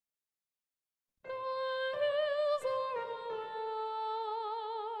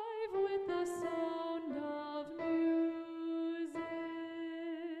with the sound of music.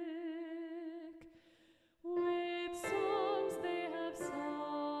 With songs they have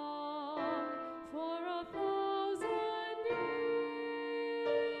sung for 1,000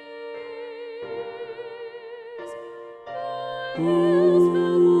 years. The hills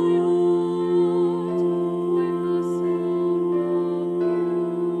will with the sound of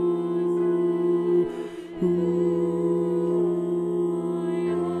music. My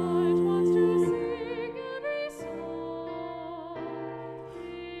heart wants to sing every song.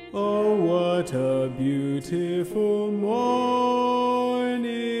 Oh, what a beautiful morning.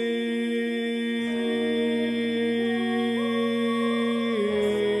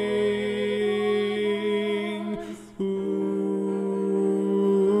 Ooh.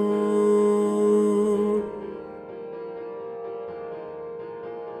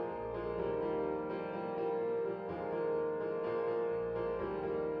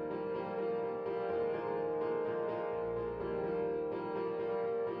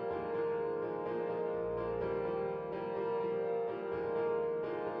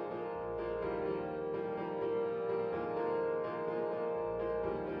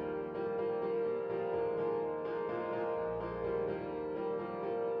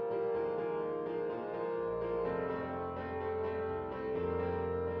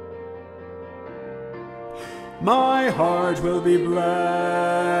 My heart will be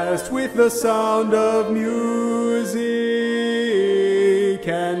blessed with the sound of music,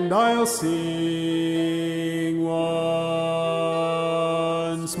 and I'll sing once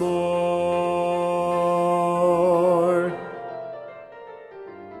more.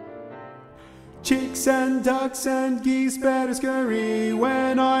 Chicks and ducks and geese better scurry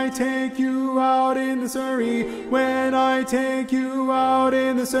when I take you out in the Surrey, when I take you out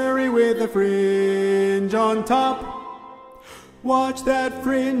in the Surrey with the fringe on top. Watch that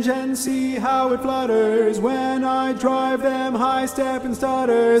fringe and see how it flutters when I drive them high-stepping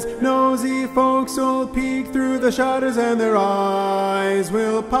stutters. Nosy folks'll peek through the shutters and their eyes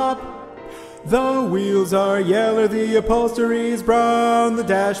will pop. The wheels are yeller, the upholstery's brown, the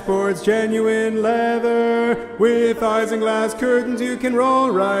dashboard's genuine leather. With eyes and glass curtains you can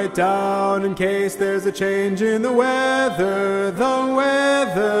roll right down in case there's a change in the weather. The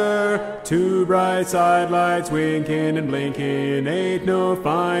weather. Two bright side lights winking and blinking, ain't no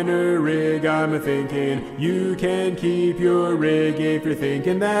finer rig I'm a-thinking. You can keep your rig if you're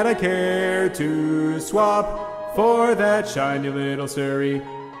thinking that I care to swap for that shiny little Surrey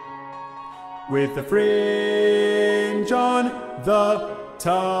with the fringe on the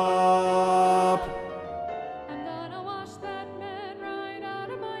top. I'm gonna wash that man right out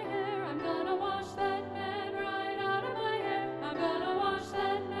of my hair. I'm gonna wash that man right out of my hair. I'm gonna wash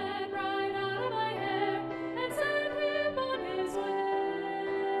that man right out of my hair and send him on his way.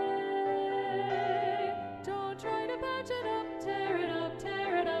 Don't try to patch it up, tear it up,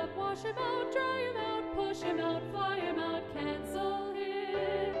 tear it up. Wash him out, dry him out, push him out, fly him out, cancel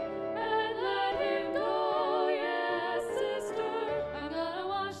him and let him go. Yes, sister, I'm gonna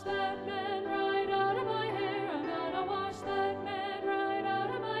wash that man right out of my hair. I'm gonna wash that man right out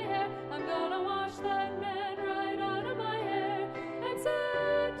of my hair. I'm gonna wash that man right out of my hair and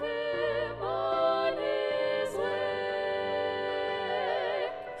send him on his way.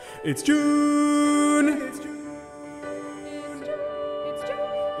 It's June. It's June.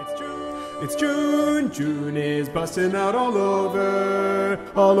 It's June. June is busting out all over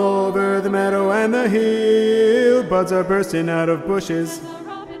the meadow and the hill. Buds are bursting out of bushes. The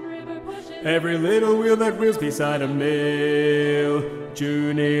Robin River pushes. Every little wheel that wheels beside a mill.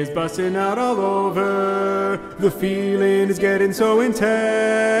 June is busting out all over. The feeling is getting so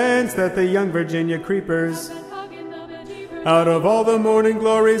intense that the young Virginia creepers Hugging the veggie out of all the morning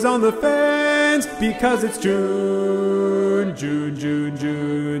glories on the fence, because it's June, June, June,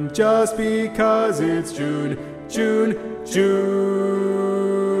 June, just because it's June, June, June.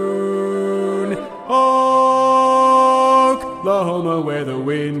 Oklahoma, where the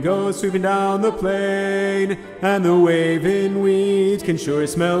wind goes sweeping down the plain, and the waving weeds can sure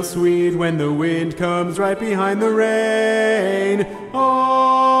smell sweet when the wind comes right behind the rain.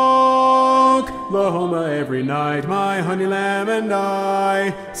 Oklahoma, every night my honey lamb and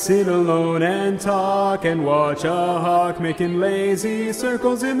I sit alone and talk and watch a hawk making lazy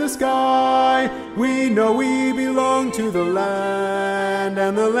circles in the sky. We know we belong to the land,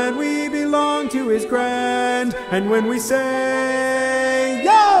 and the land we belong to is grand. And when we say,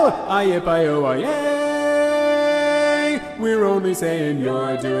 yo, aye-yip-aye-oh-aye, we're only saying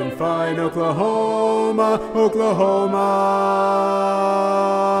you're doing fine, Oklahoma, Oklahoma.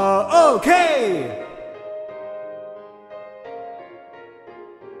 Okay!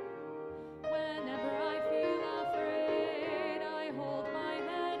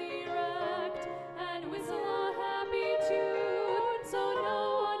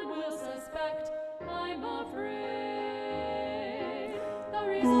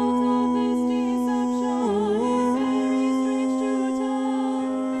 result of this deception is very strange to tell.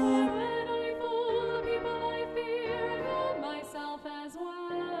 For when I fool the people I fear, I fool myself as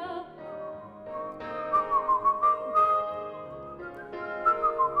well.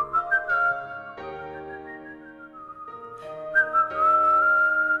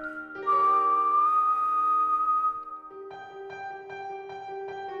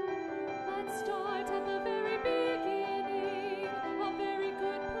 Let's start at the very beginning, a very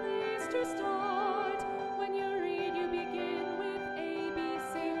good place to start. When you read, you begin with A, B,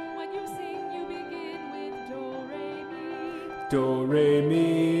 C. When you sing, you begin with Do, Re, Mi. Do, re,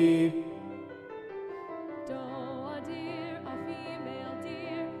 mi. Do, a deer, a female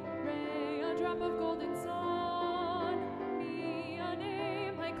deer. Re, a drop of golden sun. Mi, a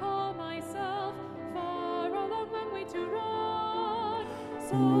name I call myself. Far, a long, long way to run.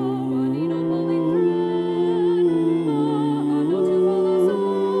 So, a needle pulling thread. A note to follow so.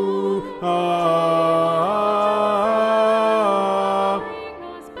 Bring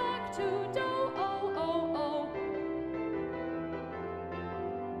us back to Do, oh, oh, oh.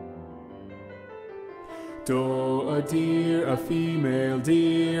 Do, a deer, a female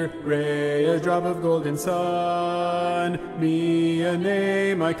deer. Re, a drop of golden sun. Mi, a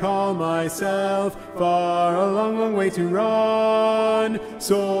name I call myself. Far, a long, long way to run.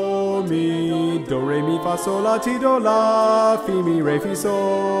 So, mi, do, re, mi, fa, sol, la, ti, do, la. Fi, mi, re, fi,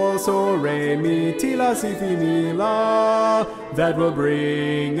 sol, so, re, mi, ti, la, si, fi, mi, la. That will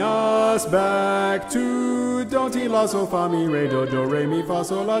bring us back to do, ti, la, so, fa, mi, re, do, do, re, mi, fa,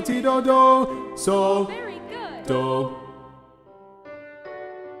 sol, la, ti, do, do. So, Very good. do.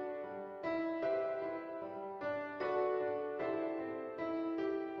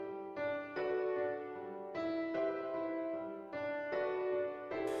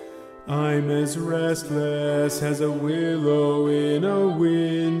 I'm as restless as a willow in a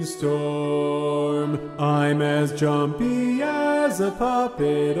windstorm. I'm as jumpy as a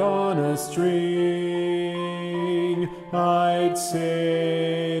puppet on a string. I'd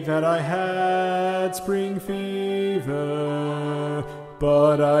say that I had spring fever,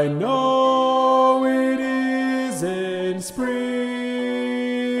 but I know it isn't spring.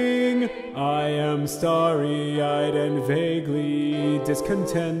 I am starry-eyed and vaguely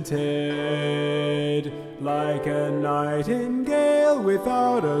discontented, like a nightingale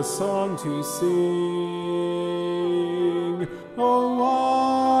without a song to sing. Oh,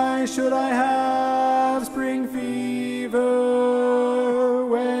 why should I have spring fever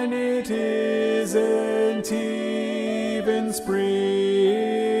when it isn't even spring?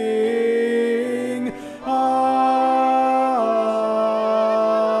 Hearing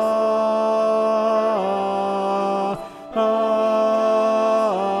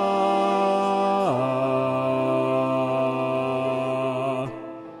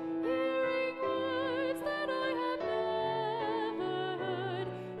words that I have never heard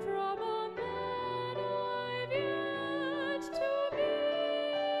from a man I've yet to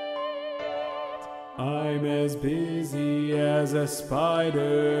meet. I'm as busy as a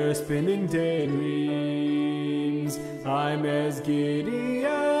spider spinning daydreams. I'm as giddy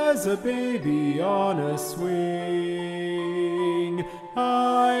as a baby on a swing.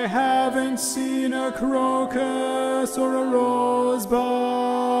 I haven't seen a crocus or a rosebud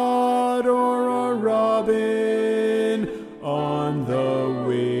or a robin on the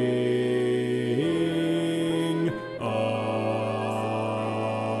wing.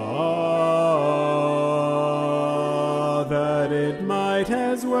 That it might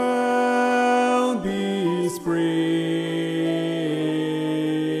as well be spring.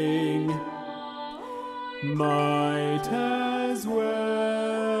 Might as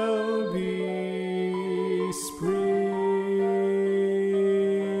well be spring.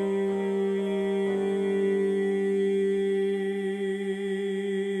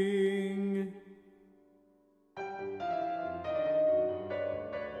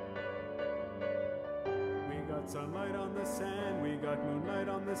 We got sunlight on the sand, we got moonlight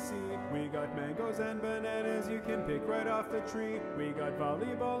on the sea. We got mangoes and bananas you can pick right off the tree. We got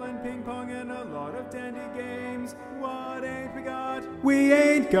volleyball and ping pong and a lot of dandy games. What ain't we got? We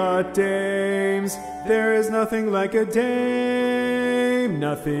ain't got dames. There is nothing like a dame,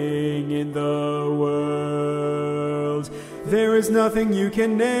 nothing in the world. There is nothing you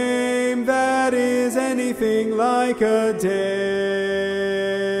can name that is anything like a dame.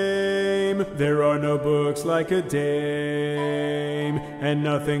 There are no books like a dame, and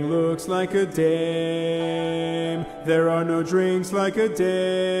nothing looks like a dame. There are no drinks like a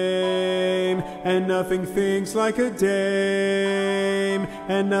dame, and nothing thinks like a dame.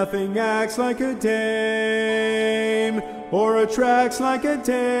 and nothing acts like a dame, or attracts like a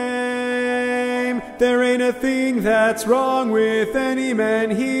dame. There ain't a thing that's wrong with any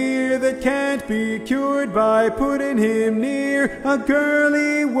man here that can't be cured by putting him near a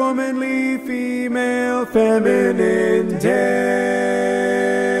girly, womanly, female, feminine dame.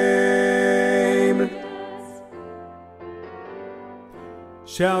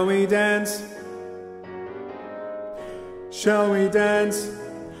 Shall we dance? Shall we dance?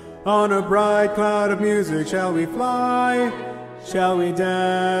 On a bright cloud of music, shall we fly? Shall we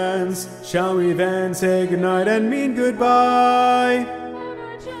dance? Shall we then say goodnight and mean goodbye?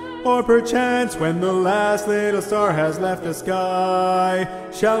 Or perchance when the last little star has left the sky,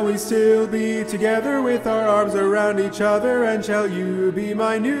 shall we still be together with our arms around each other, and shall you be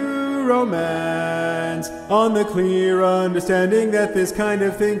my new romance? On the clear understanding that this kind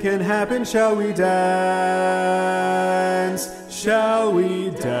of thing can happen, shall we dance? Shall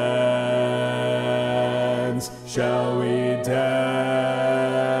we dance? Shall we dance?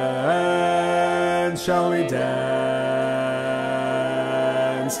 Shall we dance?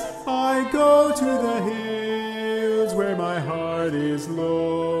 I go to the hills where my heart is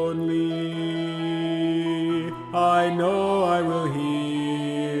lonely. I know I will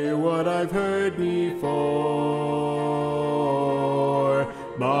hear what I've heard before.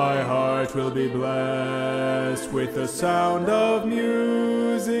 My heart will be blessed with the sound of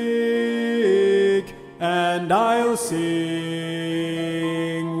music, and I'll sing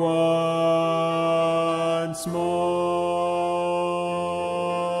once more.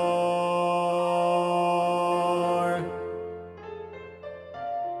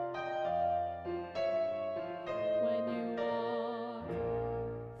 When you walk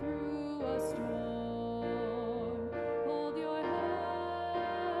through a storm, hold your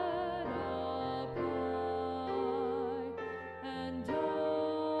head up high, and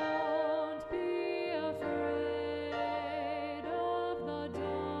don't be afraid of the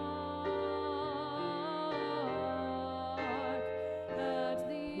dark. At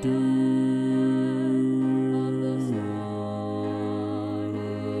the end of the song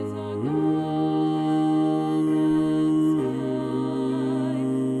is a golden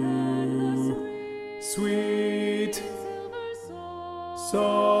Sweet silver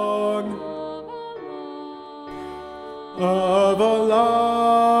song of of a a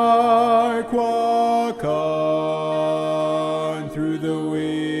lark, walk on through the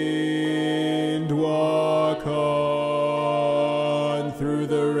wind, walk on through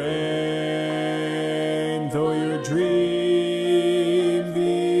the rain, though your dream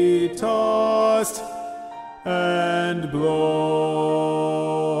be tossed and blown.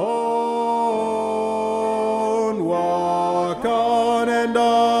 Walk on and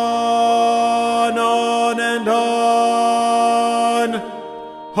on and on.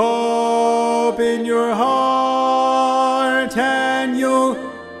 Hope in your heart, and you'll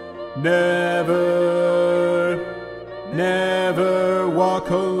never, never walk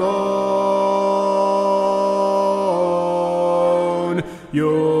alone.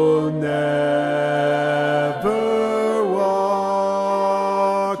 You'll never